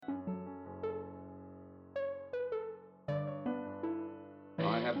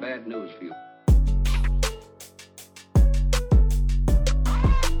bad news for you.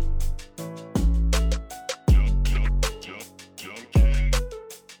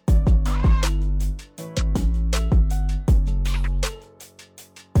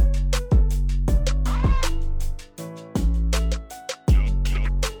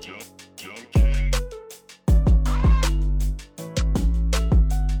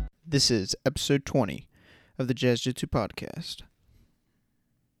 This is episode 20 of the Jitsu podcast.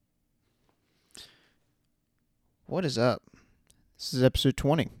 What is up? This is episode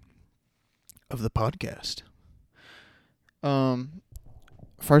 20 of the podcast.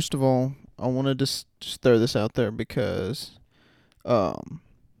 First of all, I wanted to just throw this out there because this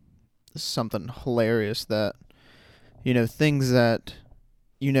is something hilarious that, things that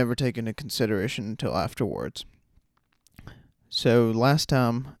you never take into consideration until afterwards. So last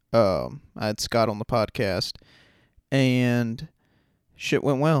time, I had Scott on the podcast, and shit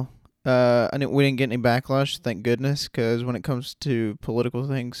went well. We didn't get any backlash, thank goodness, because when it comes to political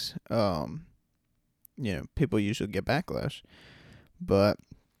things, people usually get backlash. But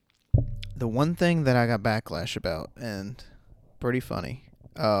the one thing that I got backlash about, and pretty funny,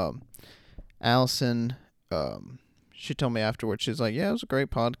 Allison, she told me afterwards, she was like, yeah, it was a great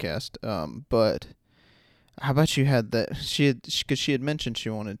podcast, but how about you had that? Because she had mentioned she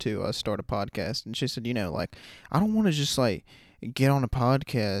wanted to start a podcast, and she said, I don't want to just get on a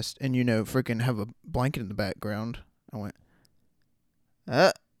podcast and freaking have a blanket in the background. I went,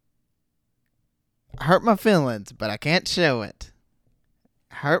 hurt my feelings, but I can't show it.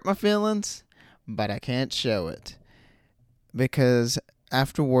 Hurt my feelings, but I can't show it, because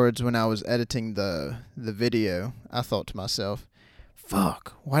afterwards, when I was editing the video, I thought to myself,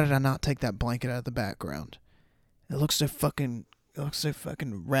 fuck, why did I not take that blanket out of the background? It looks so fucking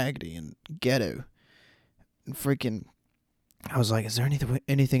raggedy and ghetto. And freaking, I was like, is there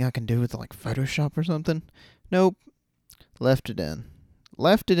anything I can do with Photoshop or something? Nope. Left it in,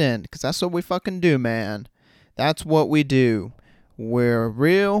 because that's what we fucking do, man. That's what we do. We're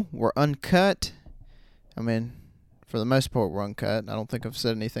real, we're uncut. I mean, for the most part, we're uncut. I don't think I've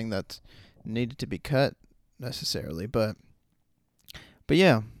said anything that's needed to be cut, necessarily, but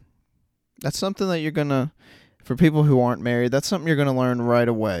yeah, that's something that you're gonna, for people who aren't married, that's something you're gonna learn right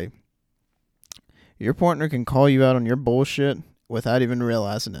away. Your partner can call you out on your bullshit without even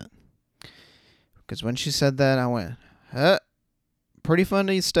realizing it. Because when she said that, I went, pretty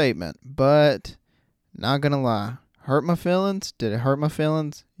funny statement, but not gonna lie. Hurt my feelings? Did it hurt my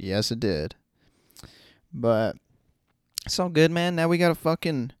feelings? Yes, it did. But it's all good, man. Now we got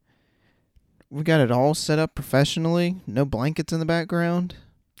it all set up professionally. No blankets in the background.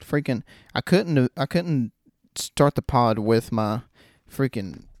 Freaking, I couldn't start the pod with my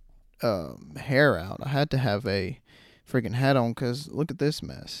freaking hair out. I had to have a freaking hat on, because look at this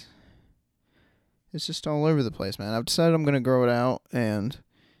mess. It's just all over the place, man. I've decided I'm going to grow it out, and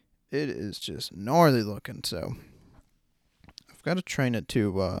it is just gnarly looking, so I've got to train it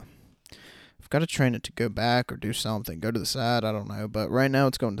to go back or do something. Go to the side, I don't know. But right now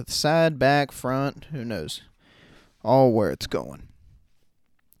it's going to the side, back, front, who knows. All where it's going.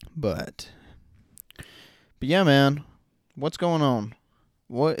 But yeah, man. What's going on?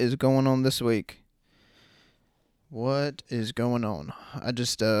 What is going on this week? What is going on? I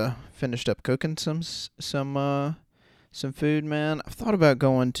just finished up cooking some food, man. I've thought about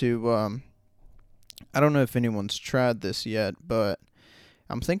going to I don't know if anyone's tried this yet, but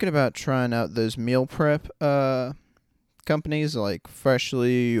I'm thinking about trying out those meal prep companies like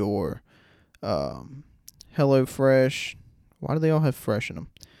Freshly or HelloFresh. Why do they all have fresh in them?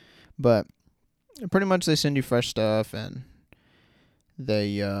 But pretty much they send you fresh stuff, and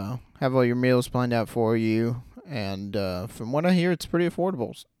they have all your meals planned out for you. And from what I hear, it's pretty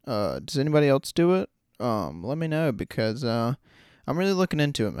affordable. Does anybody else do it? Let me know, because I'm really looking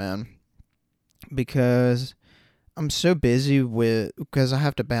into it, man. Because I'm so busy because I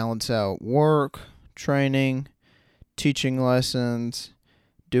have to balance out work, training, teaching lessons,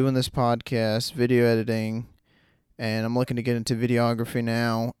 doing this podcast, video editing, and I'm looking to get into videography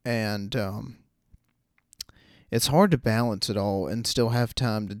now, and it's hard to balance it all and still have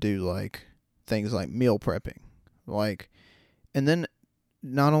time to do things like meal prepping, and then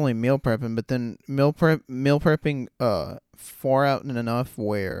not only meal prepping, but then meal prepping far out and enough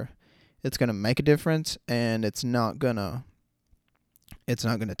where it's gonna make a difference, and it's not gonna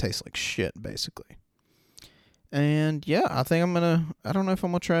taste like shit, basically. And yeah, I think I don't know if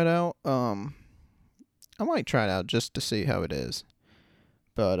I'm gonna try it out. I might try it out just to see how it is.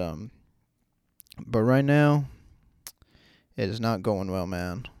 But right now, it is not going well,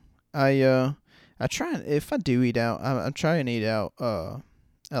 man. I try, if I do eat out, I try and eat out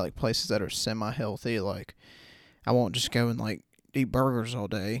at like places that are semi-healthy. Like I won't just go and like eat burgers all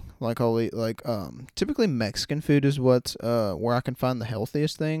day. Like I'll eat like typically Mexican food is what's where I can find the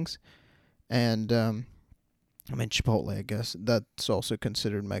healthiest things. And I mean Chipotle, I guess that's also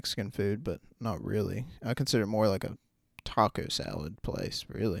considered Mexican food, but not really. I consider it more like a taco salad place,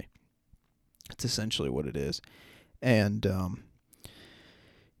 really. It's essentially what it is. And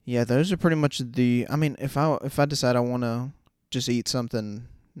yeah, those are pretty much the. I mean, if I decide I want to just eat something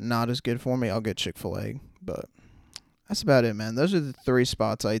not as good for me, I'll get Chick-fil-A. But that's about it, man. Those are the 3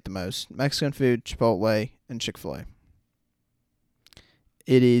 spots I eat the most: Mexican food, Chipotle, and Chick-fil-A.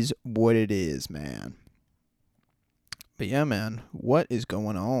 It is what it is, man. But yeah, man, what is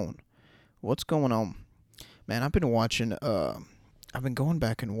going on? What's going on, man? I've been watching. I've been going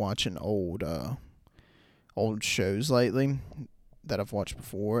back and watching old shows lately that I've watched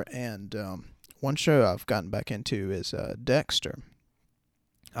before, and one show I've gotten back into is Dexter.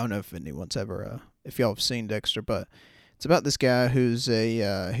 I don't know if anyone's ever, if y'all have seen Dexter, but it's about this guy who's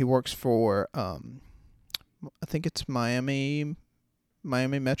he works for, I think it's Miami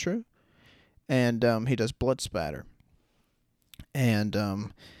Metro, and he does blood spatter.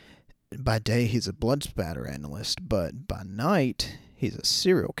 And by day he's a blood spatter analyst, but by night he's a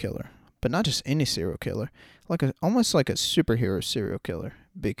serial killer. But not just any serial killer, almost like a superhero serial killer,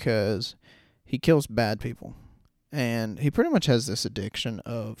 because he kills bad people. And he pretty much has this addiction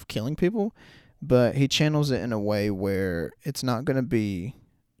of killing people, but he channels it in a way where it's not going to be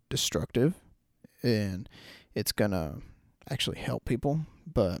destructive and it's going to actually help people.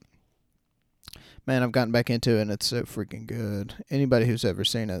 But man, I've gotten back into it and it's so freaking good. Anybody who's ever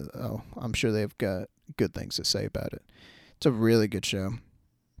seen it, I'm sure they've got good things to say about it. It's a really good show.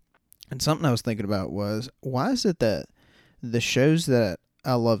 And something I was thinking about was, why is it that the shows that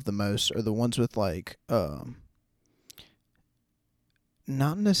I love the most are the ones with like,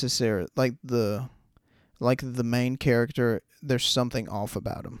 not necessarily like the main character, there's something off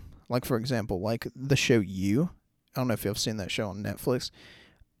about him. Like for example, like the show You. I don't know if you've seen that show on Netflix.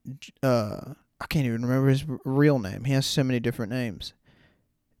 I can't even remember his real name. He has so many different names.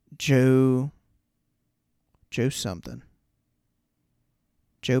 Joe something.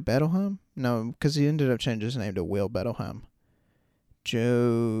 Joe Bettelheim? No, because he ended up changing his name to Will Bettelheim.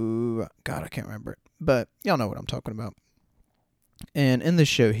 God, I can't remember it. But y'all know what I'm talking about. And in this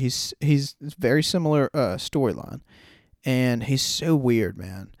show, he's very similar storyline. And he's so weird,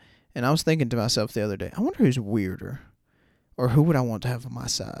 man. And I was thinking to myself the other day, I wonder who's weirder. Or who would I want to have on my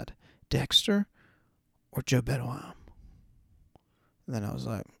side? Dexter or Joe Bettelheim? And then I was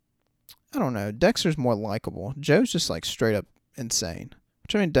like, I don't know. Dexter's more likable. Joe's just like straight up insane.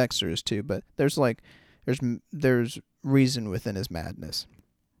 Which I mean Dexter is too, but there's reason within his madness.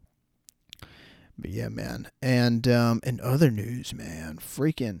 But yeah, man. And in other news, man,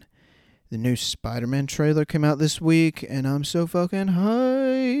 freaking the new Spider-Man trailer came out this week, and I'm so fucking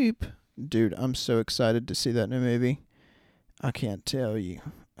hype. Dude, I'm so excited to see that new movie. I can't tell you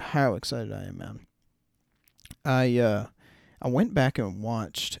how excited I am, man. I went back and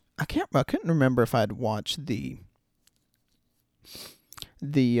watched. I couldn't remember if I'd watched the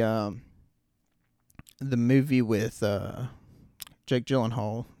movie with Jake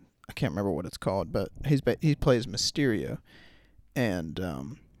Gyllenhaal. I can't remember what it's called, but he plays Mysterio, and I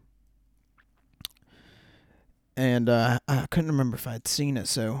couldn't remember if I'd seen it,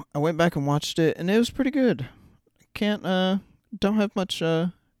 so I went back and watched it, and it was pretty good. Don't have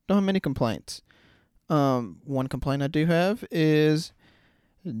many complaints. One complaint I do have is,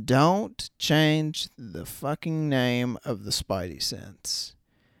 don't change the fucking name of the Spidey sense.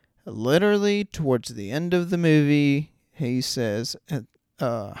 Literally, towards the end of the movie, he says,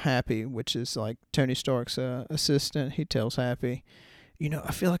 Happy, which is like Tony Stark's assistant, he tells Happy,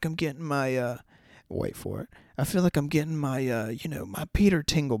 I feel like I'm getting my, wait for it, I feel like I'm getting my, my Peter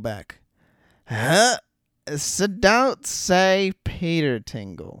Tingle back. Huh? So don't say Peter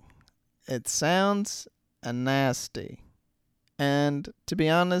Tingle. It sounds nasty. And, to be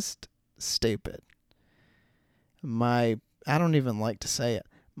honest, stupid. I don't even like to say it.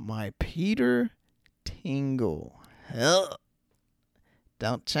 My Peter Tingle. Hell.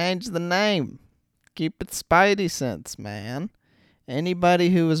 Don't change the name. Keep it Spidey sense, man.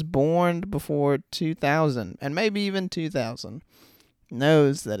 Anybody who was born before 2000, and maybe even 2000,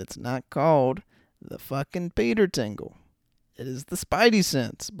 knows that it's not called the fucking Peter Tingle. It is the Spidey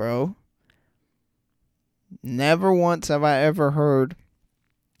sense, bro. Never once have I ever heard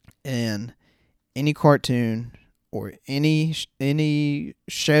in any cartoon or any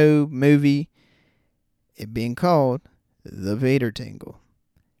show, movie, it being called the Peter Tingle.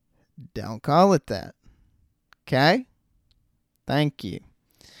 Don't call it that. Okay? Thank you.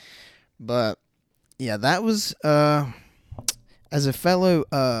 But yeah, that was as a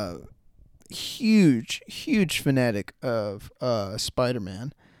fellow huge fanatic of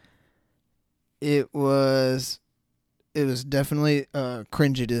Spider-Man. It was definitely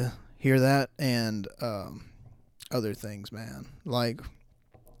cringy to hear that, and other things, man. Like,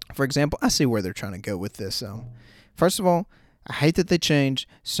 for example, I see where they're trying to go with this. First of all, I hate that they change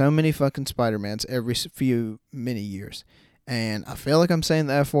so many fucking Spider-Mans every many years. And I feel like I'm saying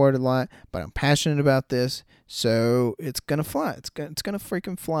the F word a lot, but I'm passionate about this, so it's gonna fly. It's gonna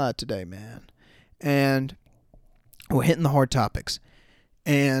freaking fly today, man. And we're hitting the hard topics.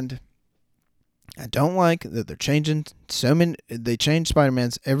 And I don't like that they're changing so many. They change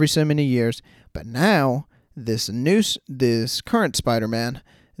Spider-Mans every so many years, but now this current Spider-Man,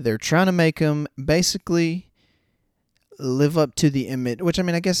 they're trying to make him basically live up to the image, which, I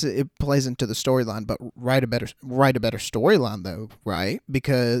mean, I guess it plays into the storyline, but write a better storyline though, right?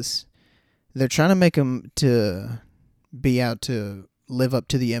 Because they're trying to make him to be out to live up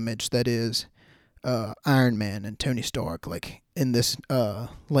to the image that is Iron Man and Tony Stark. Like in this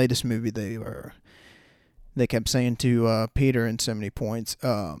latest movie, they kept saying to Peter in so many points,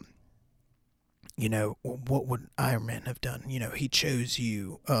 you know, what would Iron Man have done? You know, he chose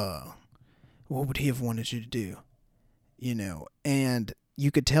you. What would he have wanted you to do? You know, and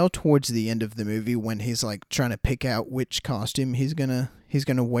you could tell towards the end of the movie when he's like trying to pick out which costume he's gonna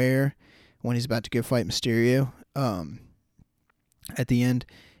wear when he's about to go fight Mysterio. At the end,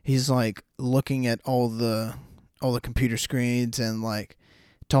 he's like looking at all the computer screens and like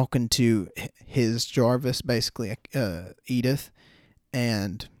talking to his Jarvis, basically Edith,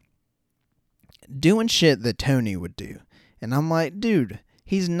 and doing shit that Tony would do. And I'm like, dude,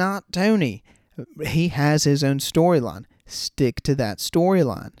 he's not Tony. He has his own storyline. Stick to that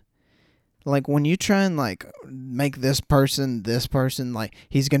storyline. Like, when you try and like make this person like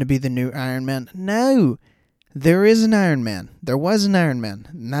he's gonna be the new Iron Man. No, there is an Iron Man. There was an Iron Man,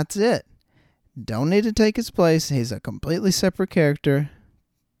 and that's it. Don't need to take his place. He's a completely separate character.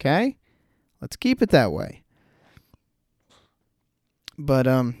 Okay, let's keep it that way. But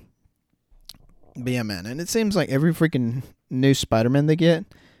yeah, man, and it seems like every freaking new Spider-Man they get,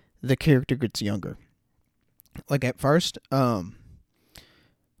 the character gets younger. Like at first, when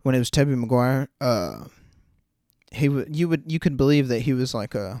it was Tobey Maguire, you could believe that he was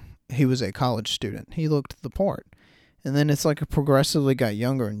a college student. He looked the part, and then it's like it progressively got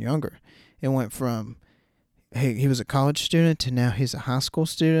younger and younger. It went from he was a college student to now he's a high school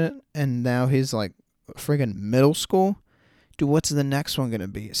student, and now he's like friggin' middle school. Dude, what's the next one gonna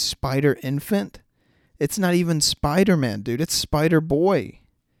be? Spider Infant? It's not even Spider-Man, dude. It's Spider-Boy.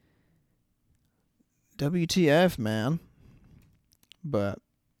 WTF, man. But,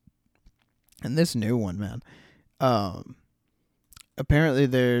 and this new one, man. Apparently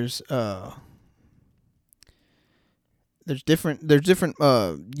there's different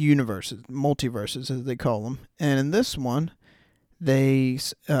universes, multiverses as they call them. And in this one, they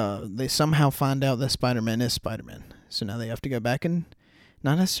somehow find out that Spider-Man is Spider-Man. So now they have to go back in,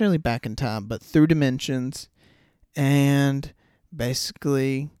 not necessarily back in time, but through dimensions, and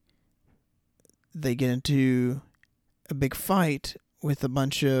basically they get into a big fight with a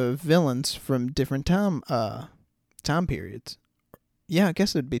bunch of villains from different time periods. Yeah, I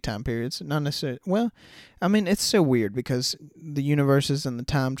guess it'd be time periods, not necessarily. Well, I mean, it's so weird because the universes and the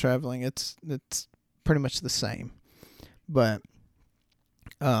time traveling, it's pretty much the same. But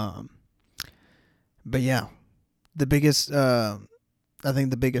yeah, the biggest, I think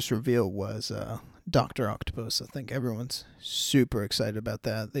the biggest reveal was Dr. Octopus. I think everyone's super excited about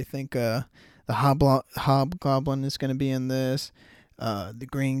that. They think the Hobgoblin is going to be in this, the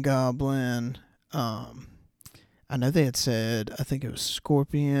Green Goblin. I know they had said, I think it was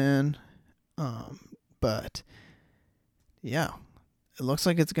Scorpion, but yeah, it looks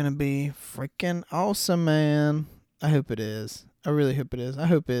like it's going to be freaking awesome, man. I hope it is. I really hope it is. I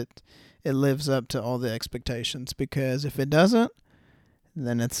hope it lives up to all the expectations, because if it doesn't,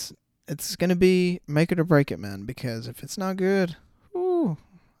 then it's going to be make it or break it, man, because if it's not good,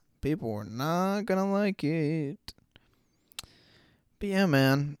 people are not going to like it. But yeah,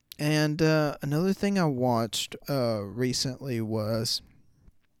 man. And another thing I watched recently was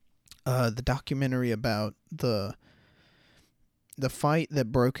the documentary about the fight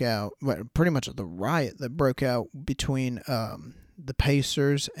that broke out, well, pretty much the riot that broke out between the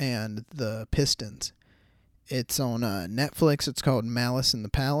Pacers and the Pistons. It's on Netflix. It's called Malice in the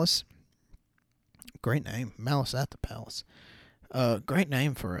Palace. Great name, Malice at the Palace. Great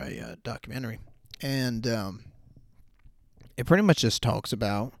name for a documentary. And it pretty much just talks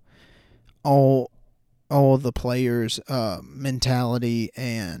about all the players' mentality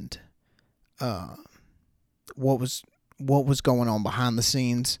and what was going on behind the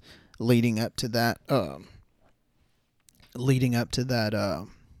scenes leading up to that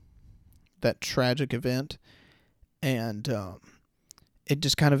that tragic event, and it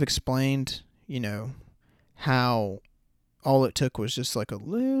just kind of explained, how all it took was just like a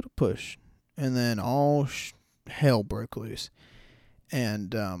little push, and then all hell broke loose.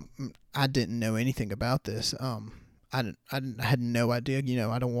 And I didn't know anything about this. I had no idea.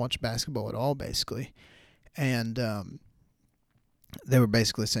 I don't watch basketball at all, basically. And they were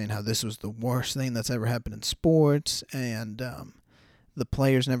basically saying how this was the worst thing that's ever happened in sports, and the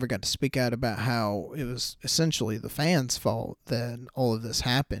players never got to speak out about how it was essentially the fans' fault that all of this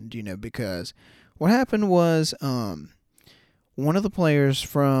happened, because what happened was one of the players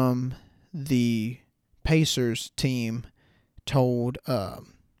from the Pacers team told, God,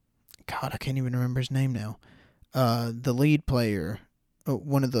 I can't even remember his name now, the lead player,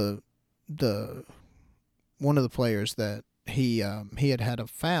 one of the players that he had a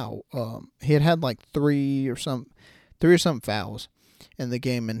foul. He had like three or something fouls in the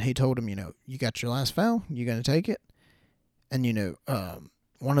game, and he told him, you got your last foul, you gonna take it? And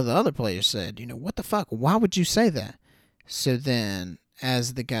one of the other players said, what the fuck? Why would you say that? So then,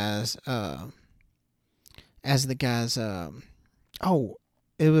 as the guys, I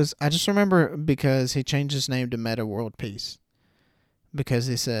just remember because he changed his name to Meta World Peace, because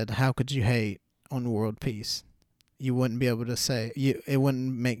he said, how could you hate on world peace? You wouldn't be able to say, it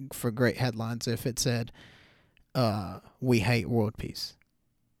wouldn't make for great headlines if it said, we hate world peace.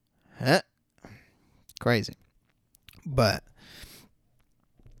 Huh? Crazy. But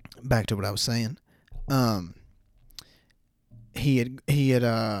back to what I was saying. He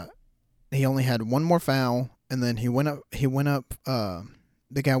only had one more foul, and then he went up,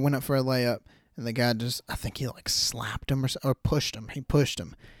 the guy went up for a layup, and the guy I think he like slapped him or pushed him. He pushed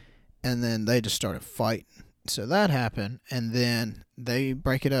him, and then they just started fighting. So that happened, and then they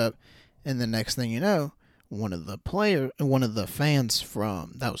break it up, and the next thing you know, one of the fans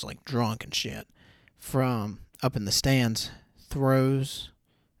that was like drunk and shit, from up in the stands, throws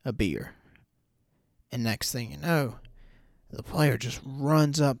a beer. And next thing you know, the player just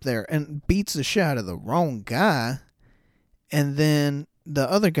runs up there and beats the shit out of the wrong guy, and then the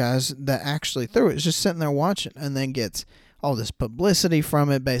other guys that actually threw it is just sitting there watching, and then gets all this publicity from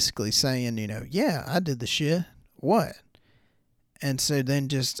it, basically saying, yeah, I did the shit. What? And so then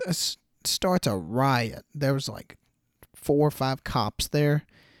just starts a riot. There was like 4 or 5 cops there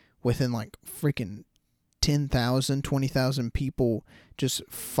within like freaking 10,000, 20,000 people just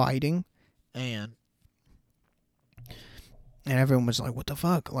fighting. And everyone was like, what the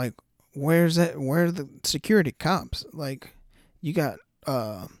fuck? Like, where are the security cops? Like, you got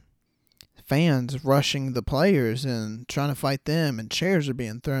fans rushing the players and trying to fight them, and chairs are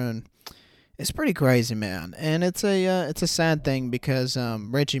being thrown. It's pretty crazy, man. And it's a sad thing because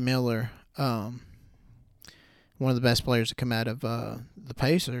Reggie Miller, one of the best players to come out of the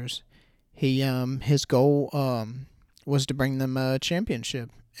Pacers, his goal was to bring them a championship,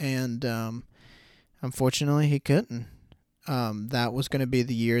 and unfortunately he couldn't. That was going to be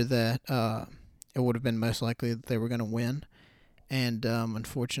the year that it would have been most likely that they were going to win. And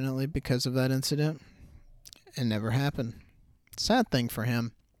unfortunately, because of that incident, it never happened. Sad thing for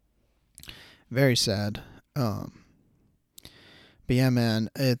him. Very sad. But yeah, man,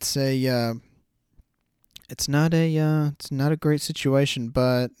 it's not a great situation,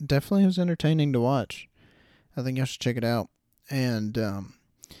 but definitely was entertaining to watch. I think y'all should check it out. And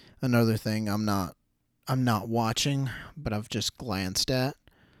another thing I'm not watching, but I've just glanced at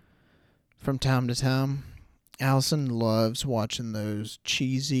from time to time. Allison loves watching those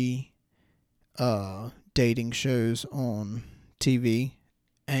cheesy dating shows on TV,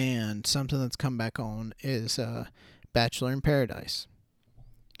 and something that's come back on is Bachelor in Paradise.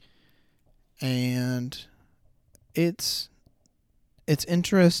 And it's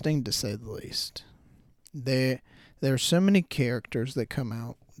interesting to say the least. There are so many characters that come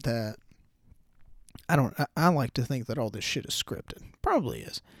out that I like to think that all this shit is scripted. Probably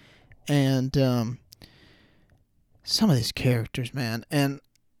is. And some of these characters, man, and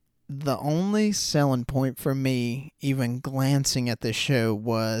the only selling point for me even glancing at this show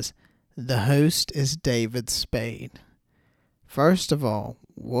was the host is David Spade. First of all,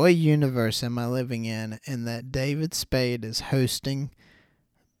 what universe am I living in that David Spade is hosting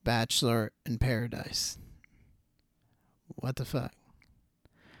Bachelor in Paradise? What the fuck?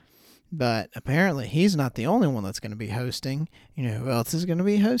 But apparently he's not the only one that's going to be hosting. You know who else is going to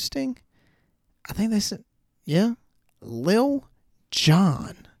be hosting? I think they said, yeah, Lil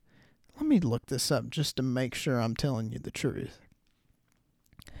Jon. Let me look this up just to make sure I'm telling you the truth.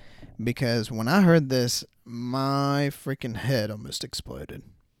 because when I heard this, my freaking head almost exploded.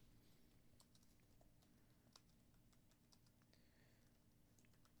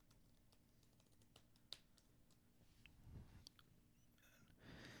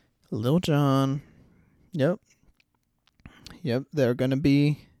 Lil Jon. Yep. They're gonna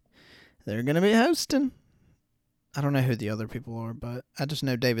be hosting. I don't know who the other people are, but I just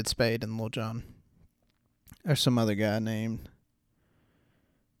know David Spade and Lil Jon. Or some other guy named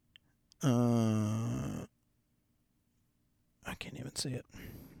I can't even see it.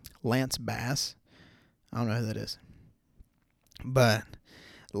 Lance Bass. I don't know who that is. But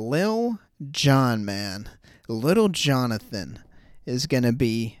Lil Jon, man. Little Jonathan is going to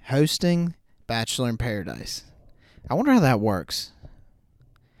be hosting Bachelor in Paradise. I wonder how that works.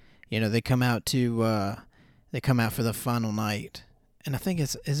 You know, they come out for the final night. And I think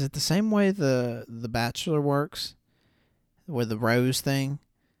is it the same way the Bachelor works? With the rose thing?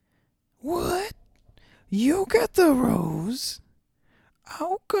 What? You got the rose?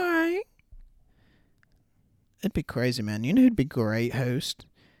 Okay. It'd be crazy, man. You know who'd be great host?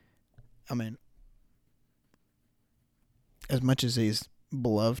 I mean, as much as he's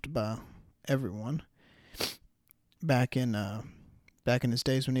beloved by everyone, back in his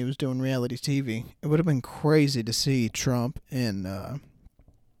days when he was doing reality TV, it would have been crazy to see Trump in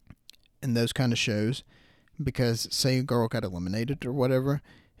those kind of shows, because say a girl got eliminated or whatever,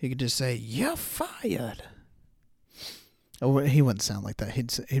 he could just say, "You're fired." Oh, he wouldn't sound like that.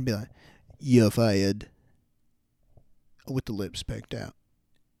 He'd be like, "You're fired," with the lips pecked out.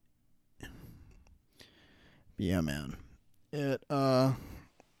 Yeah, man.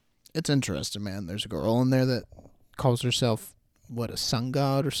 It's interesting, man. There's a girl in there that calls herself a sun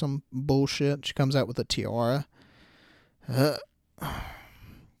god or some bullshit. She comes out with a tiara.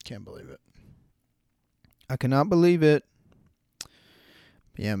 Can't believe it. I cannot believe it.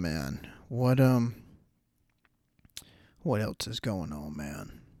 Yeah, man. What else is going on,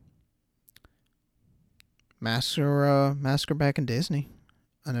 man? Masker back in Disney.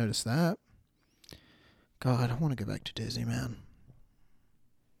 I noticed that. God, I want to go back to Disney, man.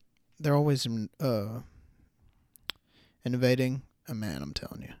 They're always innovating. Oh, man, I'm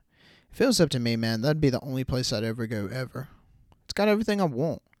telling you. If it was up to me, man, that'd be the only place I'd ever go ever. It's got everything I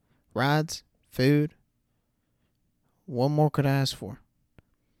want. Rides, food. What more could I ask for?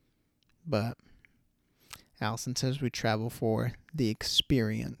 But Allison says we travel for the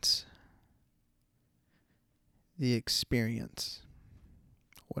experience. The experience.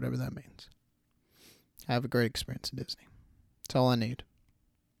 Whatever that means. I have a great experience at Disney. That's all I need.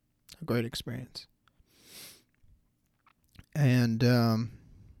 A great experience. And, but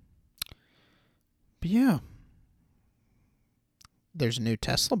yeah. There's a new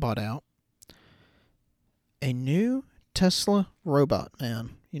Tesla bought out. A new Tesla robot,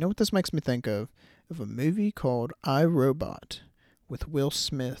 man. You know what this makes me think of? Of a movie called I, Robot with Will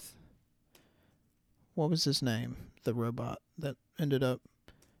Smith. What was his name? The robot that ended up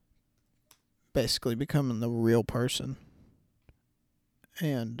basically becoming the real person.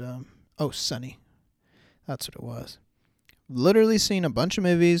 And, Sonny. That's what it was. Literally seen a bunch of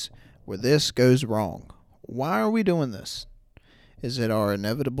movies where this goes wrong. Why are we doing this? Is it our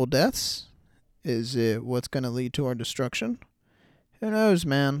inevitable deaths? Is it what's going to lead to our destruction? Who knows,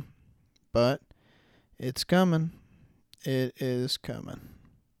 man? But it's coming. It is coming.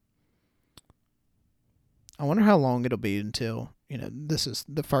 I wonder how long it'll be until, this is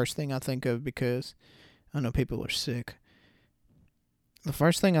the first thing I think of, because I know people are sick. The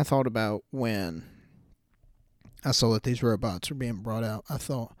first thing I thought about when I saw that these robots are being brought out, I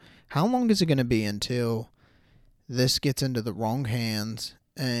thought, how long is it going to be until this gets into the wrong hands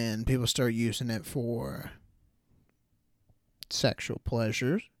and people start using it for sexual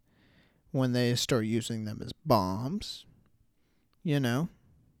pleasures? When they start using them as bombs? How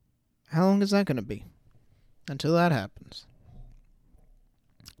long is that going to be until that happens?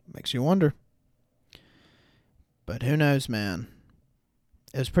 Makes you wonder. But who knows, man?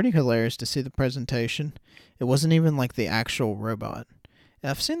 It was pretty hilarious to see the presentation. It wasn't even like the actual robot.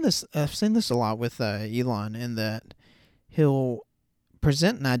 I've seen this a lot with Elon, in that he'll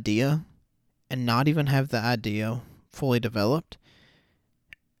present an idea and not even have the idea fully developed,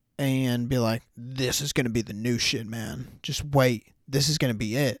 and be like, "This is going to be the new shit, man. Just wait. This is going to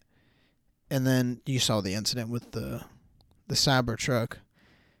be it." And then you saw the incident with the Cybertruck.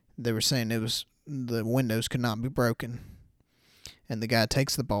 They were saying the windows could not be broken. And the guy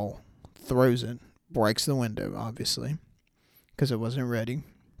takes the ball, throws it, breaks the window, obviously, because it wasn't ready.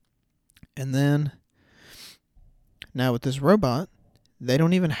 And then, now with this robot, they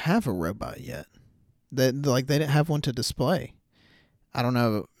don't even have a robot yet. They didn't have one to display. I don't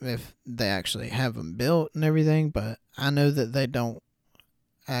know if they actually have them built and everything, but I know that they don't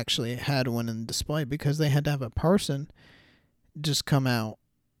actually had one in display because they had to have a person just come out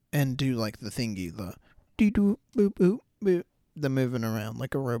and do like the thingy, the doo doo boop boop boop, the moving around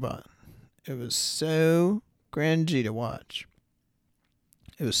like a robot. It was so cringy to watch.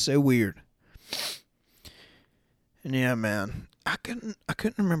 It was so weird. And yeah, man, I couldn't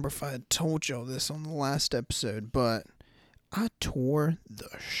remember if I had told y'all this on the last episode, but I tore the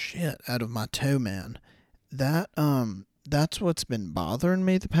shit out of my toe, man. That's what's been bothering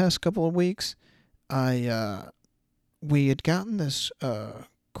me the past couple of weeks. We had gotten this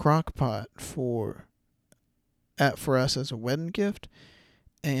crock pot for us as a wedding gift,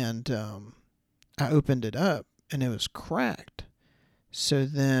 and I opened it up and it was cracked. So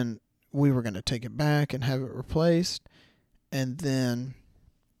then we were going to take it back and have it replaced, and then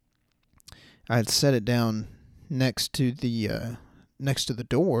I had set it down next to the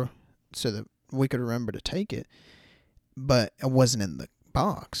door so that we could remember to take it, but it wasn't in the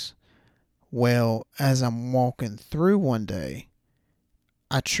box. Well, as I'm walking through one day,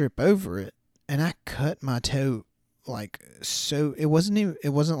 I trip over it and I cut my toe like so. It wasn't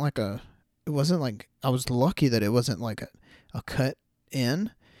like I was lucky that it wasn't like a cut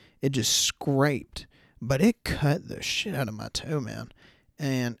in. It just scraped, but it cut the shit out of my toe, man.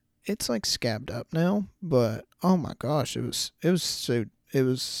 And it's like scabbed up now, but oh my gosh, it was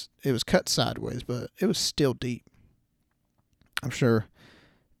cut sideways, but it was still deep. I'm sure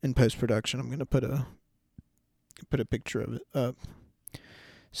in post-production I'm gonna put a picture of it up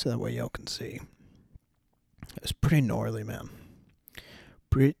so that way y'all can see. It's pretty gnarly, man.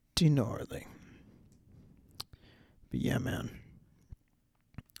 Pretty gnarly. But yeah, man.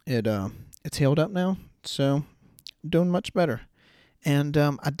 It's healed up now, so doing much better. And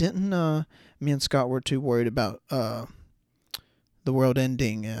I didn't. Me and Scott were too worried about the world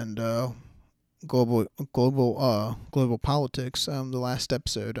ending and global politics. The last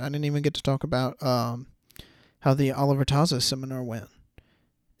episode, I didn't even get to talk about how the Oliver Taza seminar went.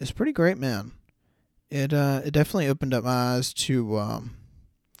 It's pretty great, man. It definitely opened up my eyes to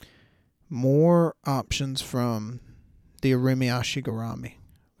more options from the Arumi Ashigarami,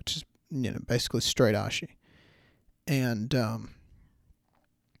 which is basically straight ashi. And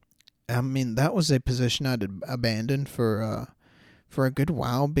I mean, that was a position I'd abandoned for a good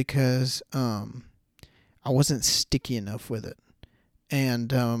while because I wasn't sticky enough with it,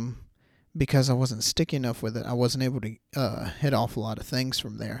 and because I wasn't sticky enough with it, I wasn't able to hit off a lot of things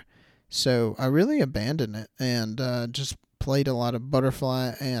from there. So I really abandoned it and just played a lot of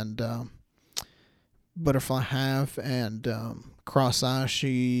butterfly and butterfly half and cross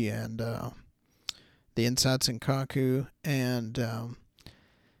ashi and the inside senkaku and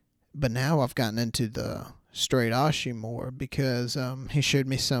but now I've gotten into the straight ashi more because he showed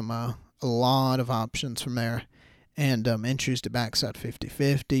me a lot of options from there, and introduced a backside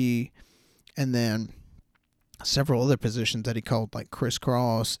 50-50, and then several other positions that he called like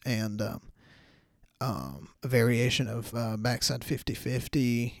crisscross and a variation of backside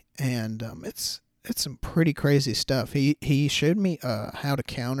 50-50, and it's some pretty crazy stuff. He showed me how to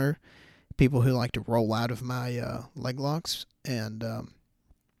counter people who like to roll out of my leg locks, and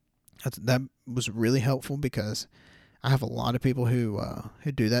that was really helpful because I have a lot of people who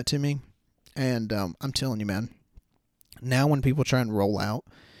do that to me, and I'm telling you, man, now when people try and roll out,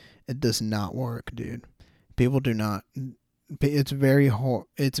 it does not work, dude. People do not. It's very hard.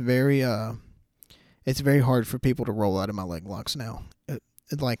 It's very hard for people to roll out of my leg locks now.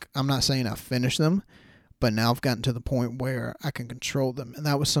 Like, I'm not saying I finish them, but now I've gotten to the point where I can control them, and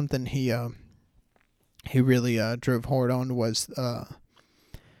that was something he really drove hard on was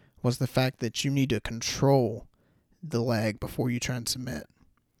the fact that you need to control the leg before you try and submit.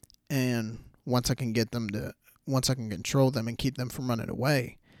 And once I can control them and keep them from running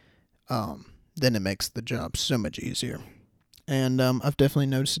away, then it makes the job so much easier. And I've definitely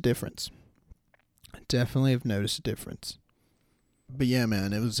noticed a difference. Definitely have noticed a difference. But yeah,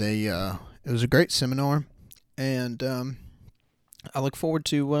 man, it was a great seminar, and I look forward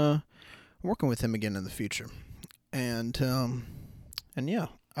to working with him again in the future. And yeah,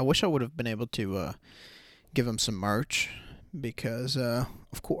 I wish I would have been able to give him some merch because,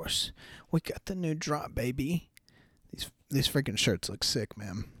 of course, we got the new drop, baby. These freaking shirts look sick,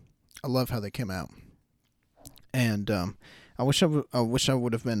 man. I love how they came out. And I wish I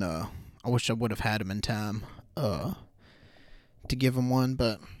would have had him in time to give him one,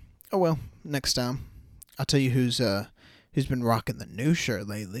 but oh well, next time. I'll tell you who's been rocking the new shirt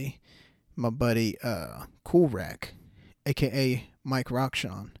lately. My buddy Cool Rack, aka Mike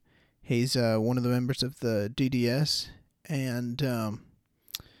Rockshon. He's one of the members of the DDS, And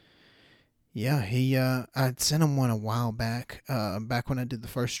yeah, I'd sent him one a while back, back when I did the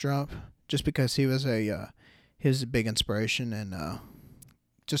first drop, just because he was a big inspiration, and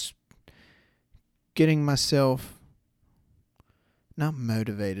just getting myself not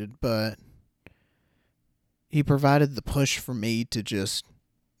motivated, but he provided the push for me to just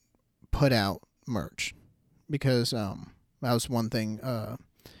put out merch, because that was one thing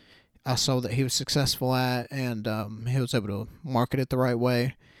I saw that he was successful at, and he was able to market it the right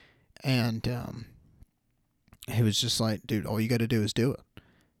way. And he was just like, dude, all you got to do is do it.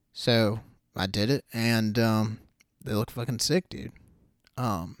 So I did it, and they look fucking sick, dude.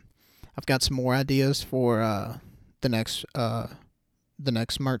 I've got some more ideas for the next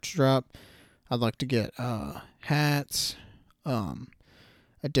merch drop. I'd like to get hats,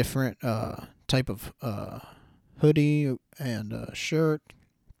 a different type of hoodie and shirt.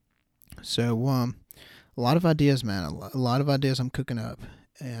 So a lot of ideas, man. A lot of ideas I'm cooking up.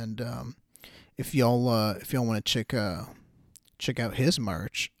 And if y'all want to check out his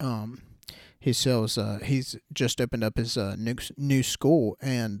merch, he sells. He's just opened up his new school,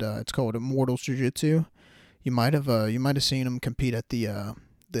 and it's called Immortals Jiu-Jitsu. You might have seen him compete at the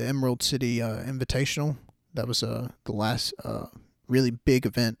Emerald City Invitational. That was the last really big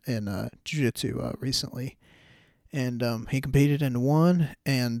event in Jiu-Jitsu recently, and he competed and won.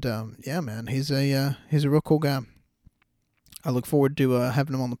 And yeah, man, he's a real cool guy. I look forward to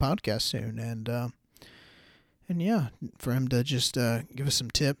having him on the podcast soon, and yeah, for him to just give us some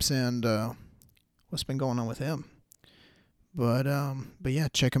tips and what's been going on with him. But yeah,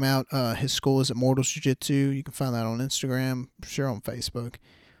 check him out. His school is Immortals Jiu-Jitsu. You can find that on Instagram, sure, on Facebook,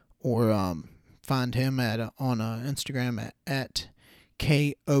 or find him on Instagram at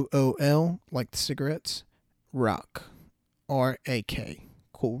KOOL, like the cigarettes, Rock, RAK,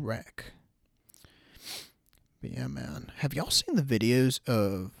 Cool Rack. But yeah, man. Have y'all seen the videos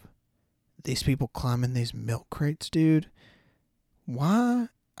of these people climbing these milk crates, dude? Why,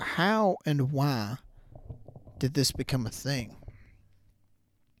 how, and why did this become a thing?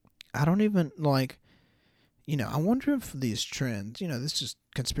 I don't even, I wonder if these trends, this is just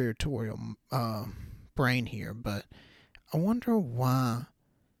conspiratorial brain here, but I wonder why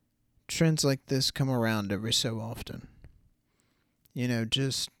trends like this come around every so often.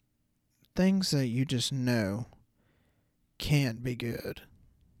 Just things that you just know can't be good.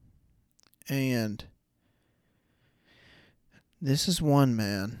 And this is one,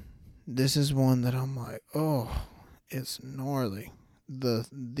 man. This is one that I'm like, oh, it's gnarly. The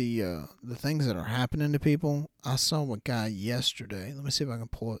things that are happening to people. I saw a guy yesterday. Let me see if I can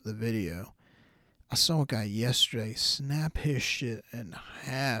pull up the video. I saw a guy yesterday snap his shit in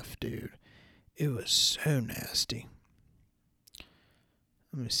half, dude. It was so nasty.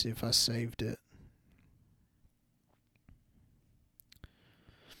 Let me see if I saved it.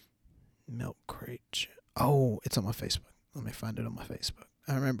 Milk crate. Oh, it's on my Facebook. Let me find it on my Facebook.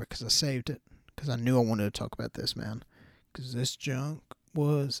 I remember because I saved it. Because I knew I wanted to talk about this, man. Because this junk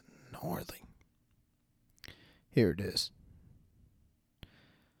was gnarly. Here it is.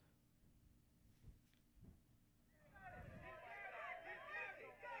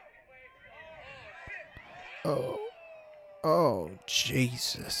 Oh,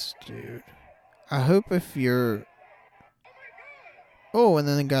 Jesus, dude. I hope if you're... Oh, and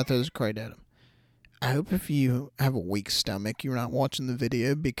then the guy throws a crate at him. I hope if you have a weak stomach, you're not watching the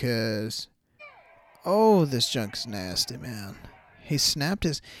video, because... Oh, this junk's nasty, man. He snapped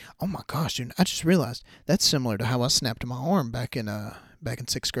his... Oh my gosh, dude. I just realized that's similar to how I snapped my arm back in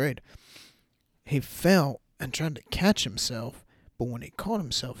 6th grade. He fell and tried to catch himself, but when he caught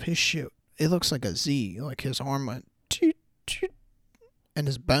himself, his shit... It looks like a Z. Like his arm went... Toot, toot, and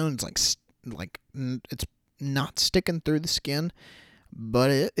his bones, it's not sticking through the skin,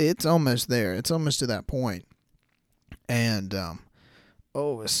 but it's almost there. It's almost to that point. And,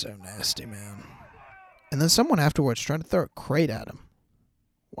 oh, it's so nasty, man. And then someone afterwards tried to throw a crate at him.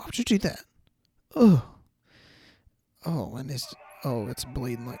 Why would you do that? Ugh. Oh, and it's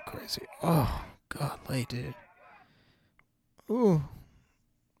bleeding like crazy. Oh, golly, dude. Ooh.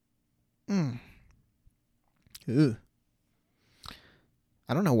 Ooh.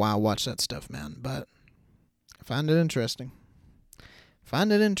 I don't know why I watch that stuff, man, but I find it interesting. Find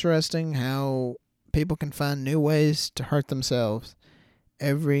it interesting how people can find new ways to hurt themselves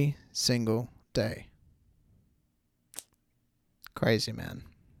every single day. Crazy, man.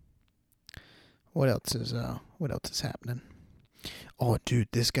 What else is happening? Oh, dude,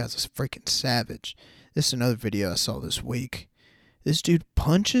 this guy's a freaking savage. This is another video I saw this week. This dude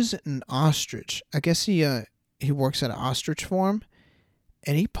punches an ostrich. I guess he works at an ostrich farm,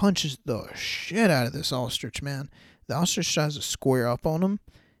 and he punches the shit out of this ostrich, man. The ostrich tries to square up on him,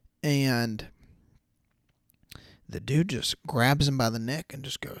 and the dude just grabs him by the neck and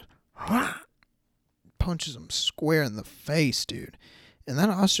just goes, "Hah!" Punches him square in the face, dude. And that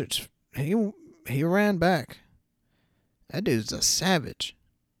ostrich, he ran back. That dude's a savage.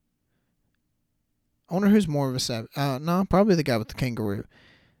 I wonder who's more of a savage. No, probably the guy with the kangaroo.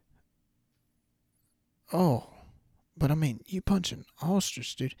 Oh, but I mean, you punch an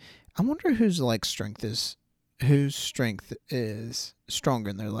ostrich, dude. I wonder whose strength is stronger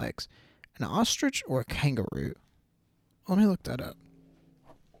in their legs, an ostrich or a kangaroo. Let me look that up.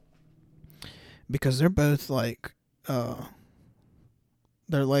 Because they're both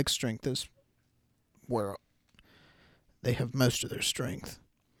their leg strength is where they have most of their strength.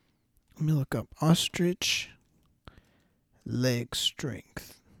 Let me look up ostrich leg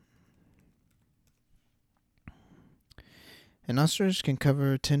strength. An ostrich can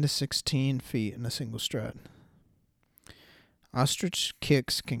cover 10 to 16 feet in a single stride. Ostrich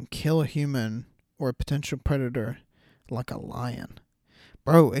kicks can kill a human or a potential predator like a lion.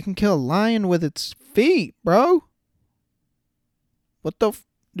 Bro, it can kill a lion with its feet, bro. What the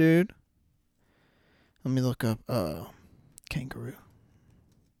dude? Let me look up kangaroo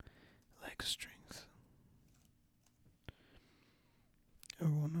leg strength.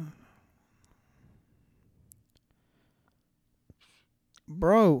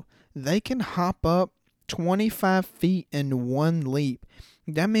 Bro, they can hop up 25 feet in one leap.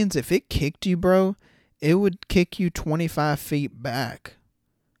 That means if it kicked you, bro, it would kick you 25 feet back.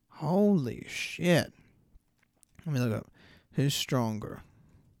 Holy shit. Let me look up. Who's stronger?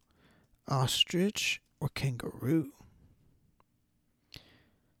 Ostrich or kangaroo?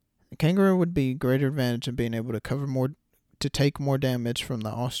 The kangaroo would be greater advantage in being able to take more damage from the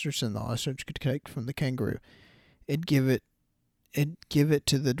ostrich than the ostrich could take from the kangaroo. It'd give it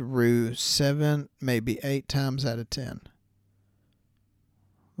to the roo 7, maybe 8 times out of 10.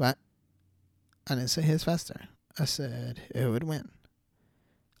 What? I didn't say his faster. I said who would win.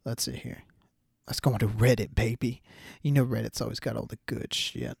 Let's see here. Let's go on to Reddit, baby. You know Reddit's always got all the good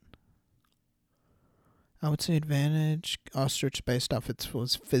shit. I would say advantage ostrich based off its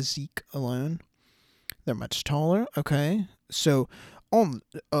physique alone. They're much taller. Okay. So on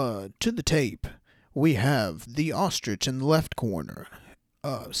to the tape, we have the ostrich in the left corner,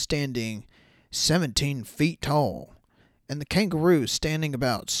 standing 17 feet tall, and the kangaroo standing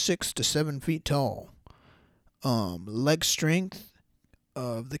about 6 to 7 feet tall. Leg strength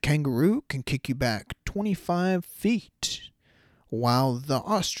of the kangaroo can kick you back 25 feet, while the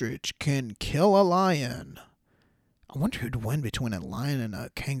ostrich can kill a lion. I wonder who'd win between a lion and a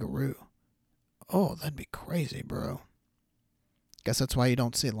kangaroo. Oh, that'd be crazy, bro. Guess that's why you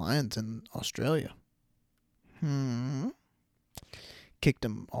don't see lions in Australia. Kicked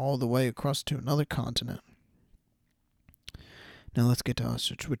them all the way across to another continent. Now let's get to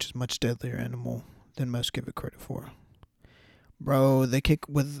ostrich, which is a much deadlier animal than most give it credit for. Bro, they kick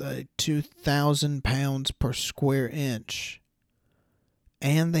with 2,000 pounds per square inch.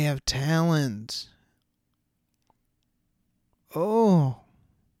 And they have talons. Oh.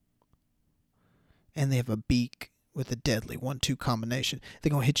 And they have a beak with a deadly 1-2 combination.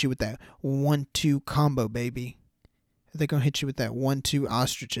 They're going to hit you with that 1-2 combo, baby. They're going to hit you with that 1-2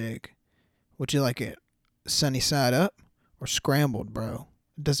 ostrich egg. Would you like it sunny side up or scrambled, bro?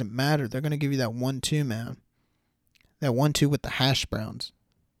 It doesn't matter. They're going to give you that 1-2, man. That 1-2 with the hash browns.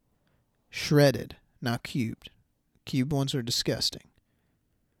 Shredded, not cubed. Cubed ones are disgusting.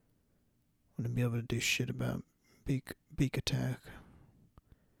 Wouldn't be able to do shit about beak attack.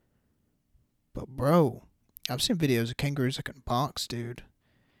 But bro, I've seen videos of kangaroos that can box, dude.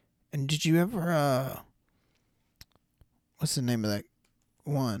 And did you ever what's the name of that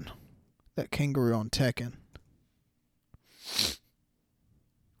one? That kangaroo on Tekken?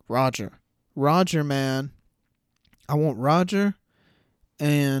 Roger. Roger, man. I want Roger,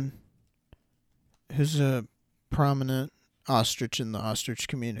 and who's a prominent ostrich in the ostrich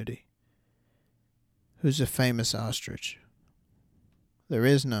community? Who's a famous ostrich? There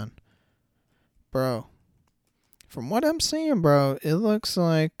is none. Bro, from what I'm seeing, bro, it looks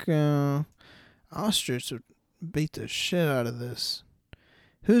like ostrich would beat the shit out of this.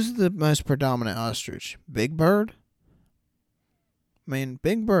 Who's the most predominant ostrich? Big Bird? I mean,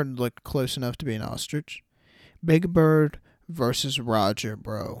 Big Bird looked close enough to be an ostrich. Big Bird versus Roger,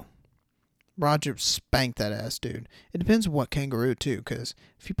 bro. Roger spanked that ass, dude. It depends on what kangaroo, too, because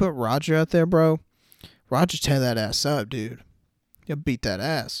if you put Roger out there, bro, Roger tear that ass up, dude. He'll beat that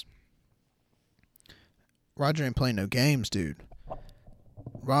ass. Roger ain't playing no games, dude.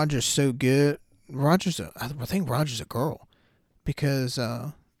 Roger's so good. I think Roger's a girl. because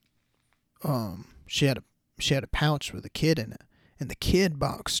she had a pouch with a kid in it, and the kid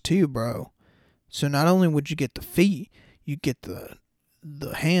box too, bro. So not only would you get the feet, you get the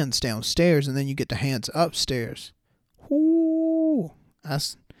hands downstairs, and then you get the hands upstairs. Whoo,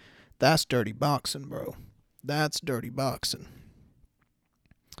 that's dirty boxing, bro. That's dirty boxing.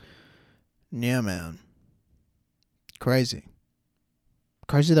 Yeah, man. Crazy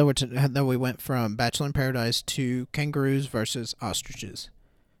that we went from Bachelor in Paradise to kangaroos versus ostriches.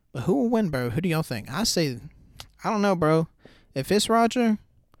 But who will win, bro? Who do y'all think? I don't know, bro. If it's Roger,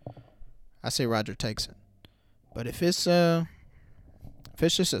 I say Roger takes it. But if it's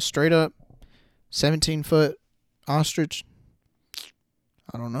just a straight up 17-foot ostrich,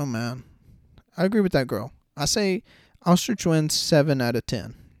 I don't know, man. I agree with that girl. I say ostrich wins 7 out of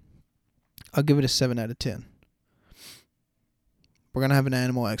 10. I'll give it a 7 out of 10. We're going to have an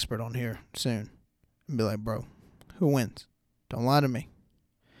animal expert on here soon. And be like, bro, who wins? Don't lie to me.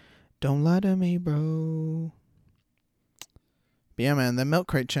 Don't lie to me, bro. But yeah, man, that milk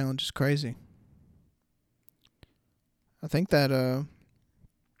crate challenge is crazy. I think that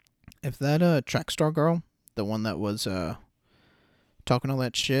if that track star girl, the one that was talking all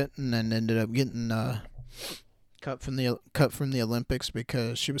that shit and then ended up getting cut from the Olympics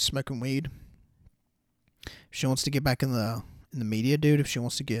because she was smoking weed, if she wants to get back in the media, dude, if she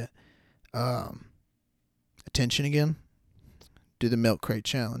wants to get attention again, do the milk crate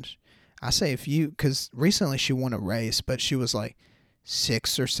challenge. I say because recently she won a race, but she was like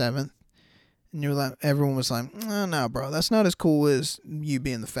 6th or 7th. And everyone was like, oh, no, bro, that's not as cool as you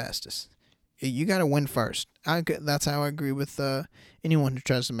being the fastest. You got to win first. That's how I agree with anyone who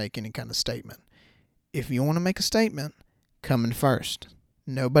tries to make any kind of statement. If you want to make a statement, come in first.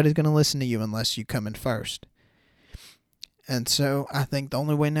 Nobody's going to listen to you unless you come in first. And so I think the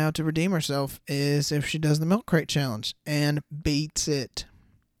only way now to redeem herself is if she does the milk crate challenge and beats it.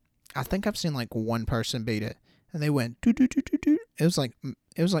 I think I've seen like one person beat it, and they went doo doo doo doo doo. It was like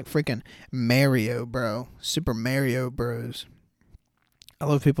freaking Mario, bro. Super Mario Bros. I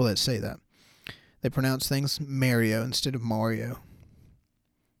love people that say that. They pronounce things Mario instead of Mario.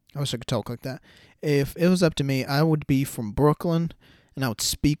 I wish I could talk like that. If it was up to me, I would be from Brooklyn, and I would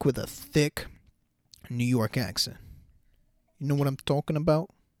speak with a thick New York accent. You know what I'm talking about?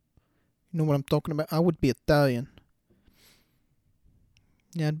 I would be Italian.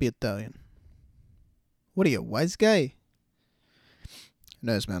 Yeah, I'd be Italian. What are you, wise guy? Who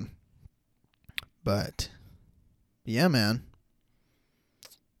knows, man? But, yeah, man.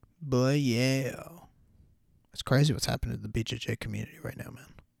 But, yeah. It's crazy what's happening to the BJJ community right now,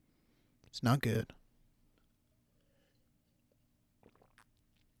 man. It's not good.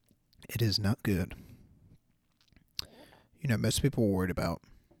 It is not good. You know, most people are worried about.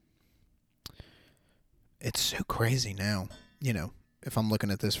 It's so crazy now. You know, if I'm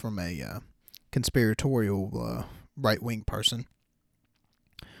looking at this from a conspiratorial right-wing person,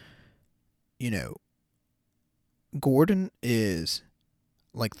 you know, Gordon is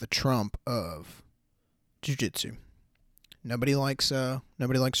like the Trump of jiu-jitsu. Nobody likes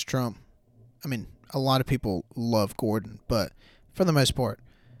Trump. I mean, a lot of people love Gordon, but for the most part,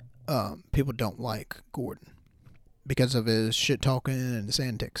 people don't like Gordon because of his shit-talking and his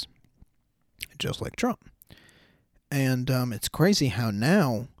antics, just like Trump. And it's crazy how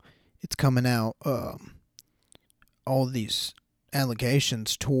now it's coming out, all these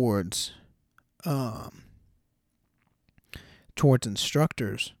allegations towards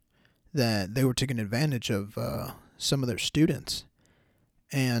instructors that they were taking advantage of some of their students.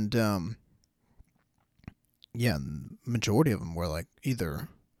 And, yeah, the majority of them were like either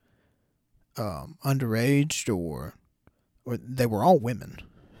underage or they were all women,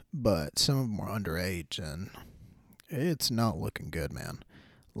 but some of them were underage, and it's not looking good, man.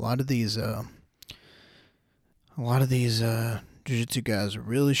 A lot of these jiu-jitsu guys are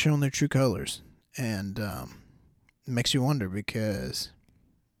really showing their true colors, and it makes you wonder because,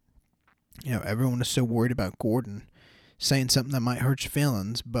 you know, everyone is so worried about Gordon saying something that might hurt your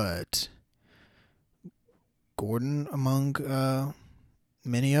feelings, but Gordon, among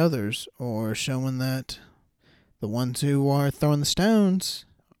many others, are showing that the ones who are throwing the stones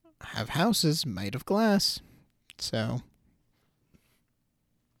have houses made of glass. So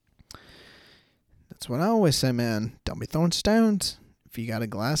that's what I always say, man. Don't be throwing stones if you got a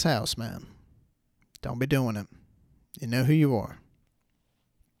glass house, man. Don't be doing it. You know who you are.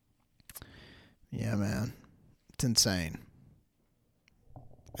 Yeah, man. It's insane.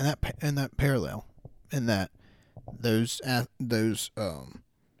 And that parallel, and that those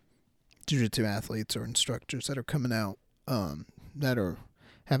jiu-jitsu athletes or instructors that are coming out, that are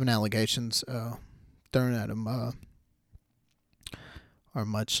having allegations thrown at them, are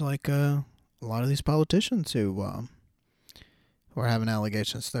much like a lot of these politicians who are having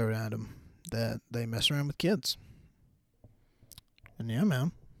allegations thrown at them that they mess around with kids. And yeah,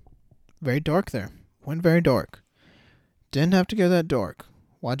 man, very dark there. Went very dark. Didn't have to go that dark.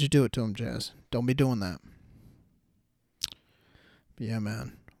 Why'd you do it to him, Jazz? Don't be doing that. But yeah,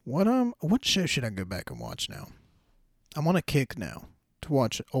 man. What show should I go back and watch now? I'm on a kick now to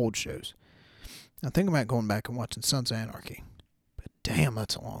watch old shows. I think about going back and watching Sons of Anarchy. But damn,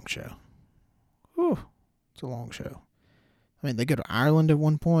 that's a long show. Whew, it's a long show. I mean, they go to Ireland at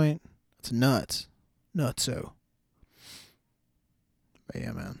one point. It's nuts. Nutso. But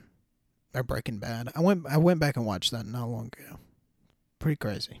yeah, man. Or Breaking Bad. I went back and watched that not long ago. Pretty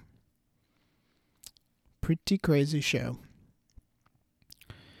crazy. Pretty crazy show.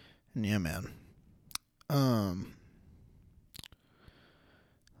 And yeah, man.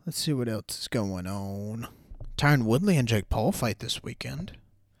 Let's see what else is going on. Tyron Woodley and Jake Paul fight this weekend.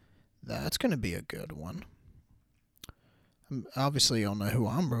 That's going to be a good one. Obviously, y'all know who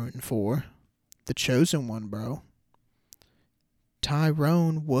I'm rooting for. The chosen one, bro.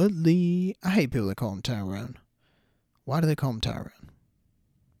 TYRON Woodley. I hate people that call him Tyrone. Why do they call him Tyron?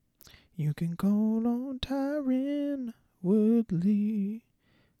 You can call on Tyron Woodley.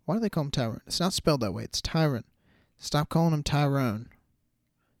 Why do they call him Tyron? It's not spelled that way. It's Tyron. Stop calling him Tyrone.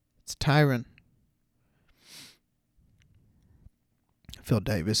 It's Tyron. Phil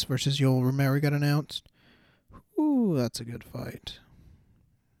Davis versus Yoel Romero got announced. Ooh, that's a good fight.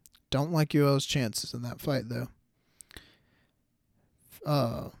 Don't like Yoel's chances in that fight, though.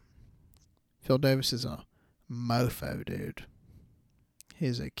 Phil Davis is a mofo, dude.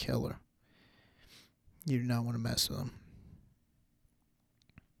 He's a killer. You do not want to mess with him.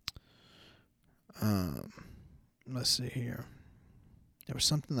 Let's see here. There was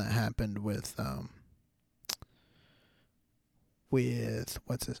something that happened with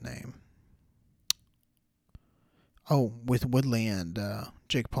what's his name? Oh, with Woodley and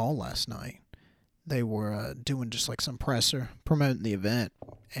Jake Paul last night. They were doing just like some presser promoting the event,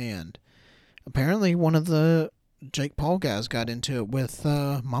 and apparently one of the Jake Paul guys got into it with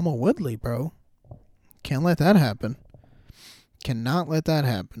Mama Woodley, bro. Can't let that happen. Cannot let that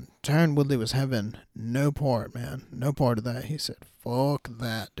happen. Tyron Woodley was having no part, man. No part of that. He said, fuck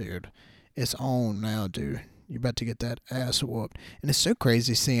that, dude. It's on now, dude. You're about to get that ass whooped. And it's so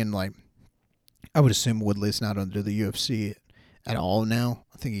crazy seeing, like, I would assume Woodley's not under the UFC at all now.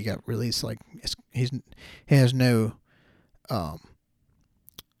 I think he got released, like, he has no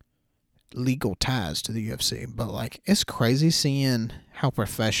legal ties to the UFC. But, like, it's crazy seeing how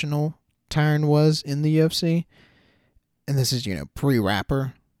professional Tyron was in the UFC. And this is,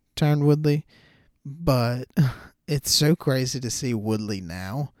 pre-rapper Tyron Woodley. But it's so crazy to see Woodley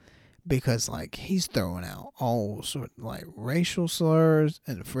now because, like, he's throwing out all sort of, like, racial slurs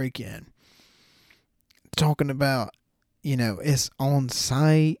and freaking talking about, it's on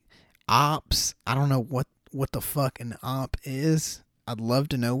site ops. I don't know what the fuck an op is. I'd love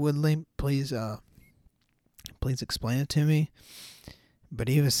to know, Woodley. Please explain it to me. But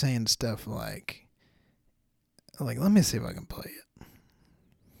he was saying stuff like, let me see if I can play it.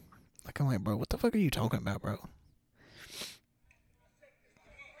 Like, I'm like, bro, what the fuck are you talking about, bro?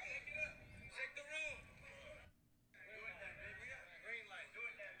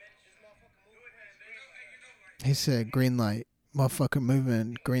 He said, green light. Motherfucker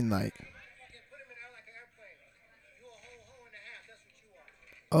moving, green light.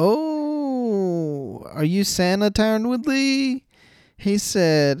 Oh, are you Santa, Tyron Woodley? He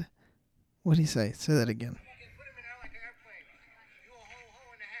said, what did he say? Say that again.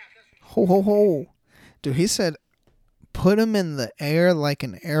 Ho, ho, ho. Dude, he said, put him in the air like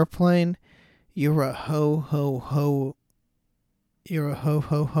an airplane. You're a ho, ho, ho. You're a ho,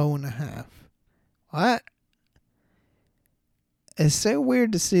 ho, ho and a half. What? It's so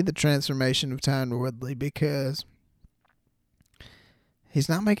weird to see the transformation of Tyron Woodley because he's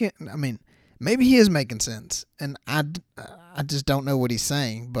not making, maybe he is making sense. And I just don't know what he's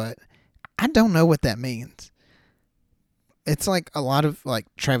saying, but I don't know what that means. It's like a lot of like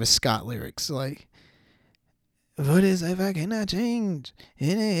Travis Scott lyrics, like, what is if I cannot change?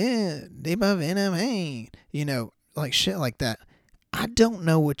 Deep up in a vein. Like shit like that. I don't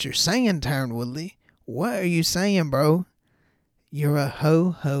know what you're saying, Tyron Woodley. What are you saying, bro? You're a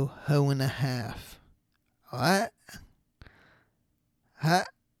ho, ho, ho and a half. What? Huh?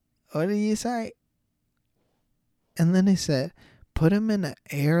 What did you say? And then he said, put him in the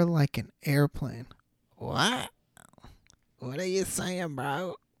air like an airplane. What? What are you saying,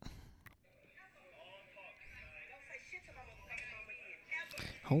 bro?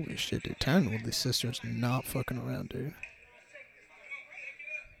 Holy shit, dude. Tyron Woodley's sister's not fucking around, dude.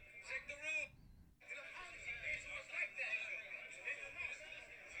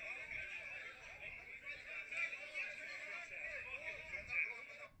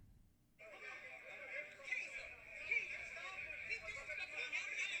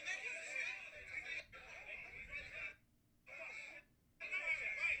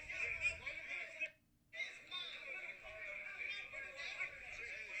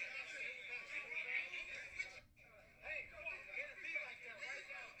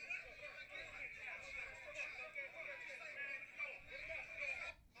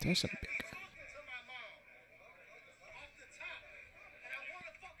 There's a big guy.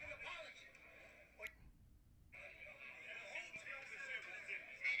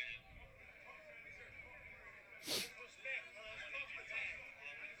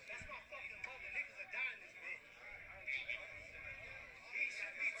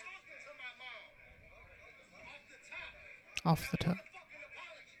 Off the top.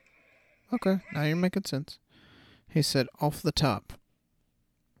 Okay, now you're making sense. He said off the top.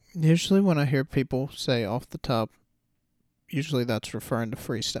 Usually when I hear people say off the top, usually that's referring to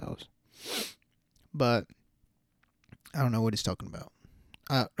freestyles. But I don't know what he's talking about.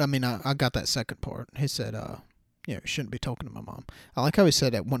 I got that second part. He said, you shouldn't be talking to my mom. I like how he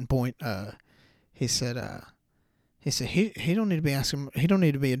said at one point, he said he don't need to be asking, he don't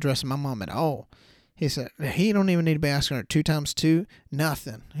need to be addressing my mom at all. He said he don't even need to be asking her 2 times 2,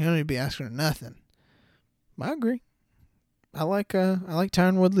 nothing. He don't need to be asking her nothing. I agree. I like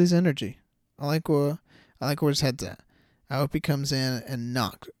Tyron Woodley's energy. I like where his head's at. I hope he comes in and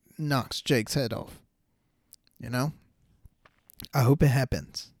knocks Jake's head off. You know? I hope it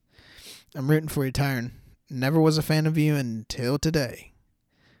happens. I'm rooting for you, Tyron. Never was a fan of you until today.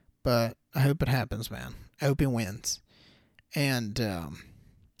 But I hope it happens, man. I hope he wins. And,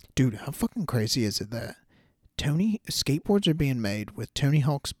 dude, how fucking crazy is it that skateboards are being made with Tony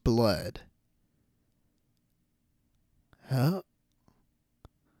Hawk's blood? Huh?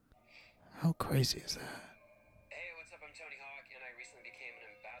 How crazy is that? Hey, what's up? I'm Tony Hawk, and I recently became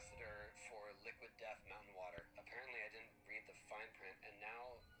an ambassador for Liquid Death Mountain Water. Apparently, I didn't read the fine print, and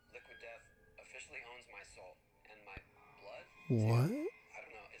now Liquid Death officially owns my soul and my blood. What? I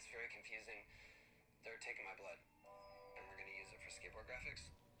don't know. It's very confusing. They're taking my blood, and we're going to use it for skateboard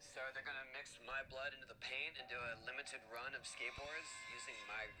graphics. So they're going to mix my blood into the paint and do a limited run of skateboards using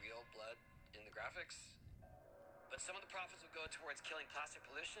my real blood in the graphics. But some of the profits will go towards killing plastic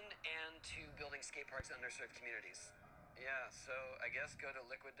pollution and to building skate parks in underserved communities. Yeah, so I guess go to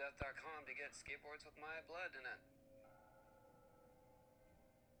liquiddeath.com to get skateboards with my blood in it.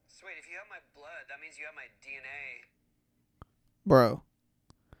 So wait, if you have my blood, that means you have my DNA. Bro.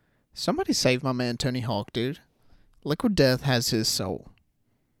 Somebody save my man Tony Hawk, dude. Liquid Death has his soul.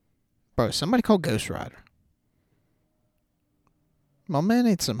 Bro, somebody call Ghost Rider. My man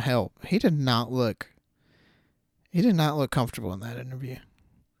needs some help. He did not look comfortable in that interview.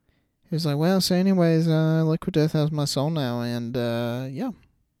 He was like, well, so anyways, Liquid Death has my soul now, and, yeah.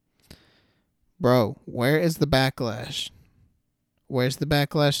 Bro, where is the backlash? Where's the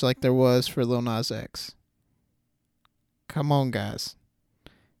backlash like there was for Lil Nas X? Come on, guys.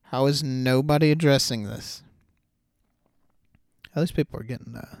 How is nobody addressing this? At least people are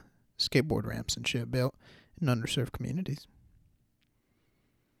getting, skateboard ramps and shit built in underserved communities.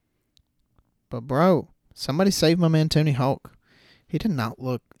 But, bro, somebody save my man Tony Hawk. He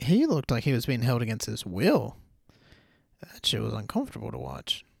looked like he was being held against his will. That shit was uncomfortable to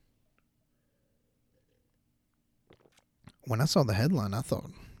watch. When I saw the headline, I thought,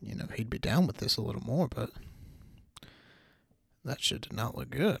 he'd be down with this a little more, but that shit did not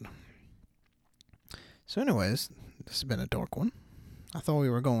look good. So anyways, this has been a dark one. I thought we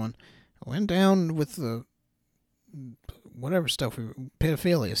went down with the whatever stuff,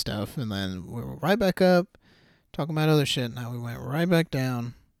 pedophilia stuff, and then we were right back up talking about other shit. Now we went right back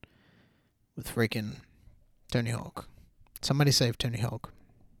down with freaking Tony Hawk. Somebody save Tony Hawk.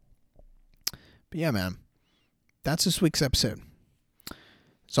 But yeah, man, that's this week's episode.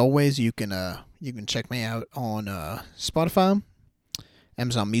 As always, you can check me out on Spotify,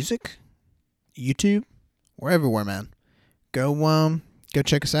 Amazon Music, YouTube. We're everywhere, man. Go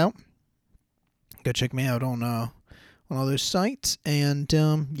check us out. Go check me out on all those sites. And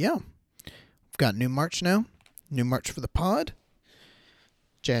yeah, we've got new merch now. New merch for the pod.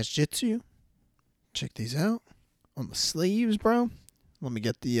 Jazz Jitsu. Check these out on the sleeves, bro. Let me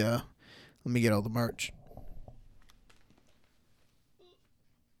get all the merch.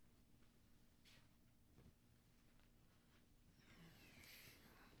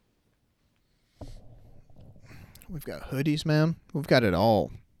 We've got hoodies, man. We've got it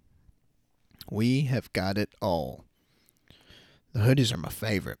all. We have got it all. The hoodies are my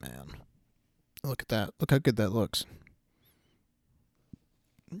favorite, man. Look at that. Look how good that looks.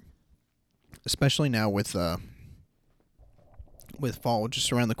 Especially now with fall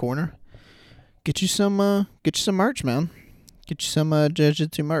just around the corner. Get you some merch, man. Get you some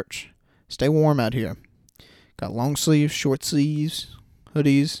Jiu-Jitsu merch. Stay warm out here. Got long sleeves, short sleeves,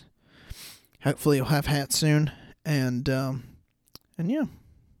 hoodies. Hopefully you'll have hats soon. And yeah.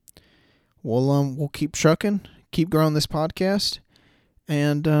 We'll keep trucking, keep growing this podcast,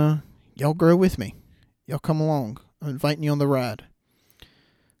 and y'all grow with me. Y'all come along. I'm inviting you on the ride.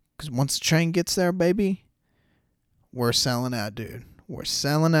 Because once the train gets there, baby, we're selling out, dude. We're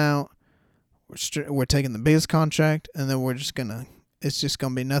selling out. We're taking the biggest contract, and then it's just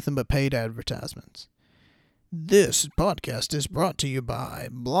gonna be nothing but paid advertisements. This podcast is brought to you by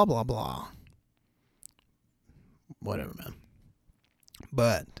blah, blah, blah. Whatever, man.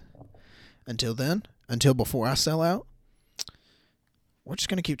 But until then, until before I sell out, we're just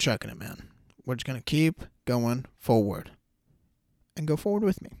going to keep chucking it, man. We're just going to keep going forward. And go forward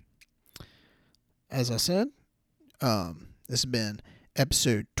with me. As I said, this has been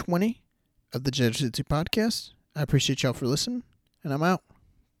episode 20 of the Jitsu podcast. I appreciate y'all for listening, and I'm out.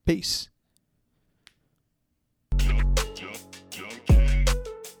 Peace.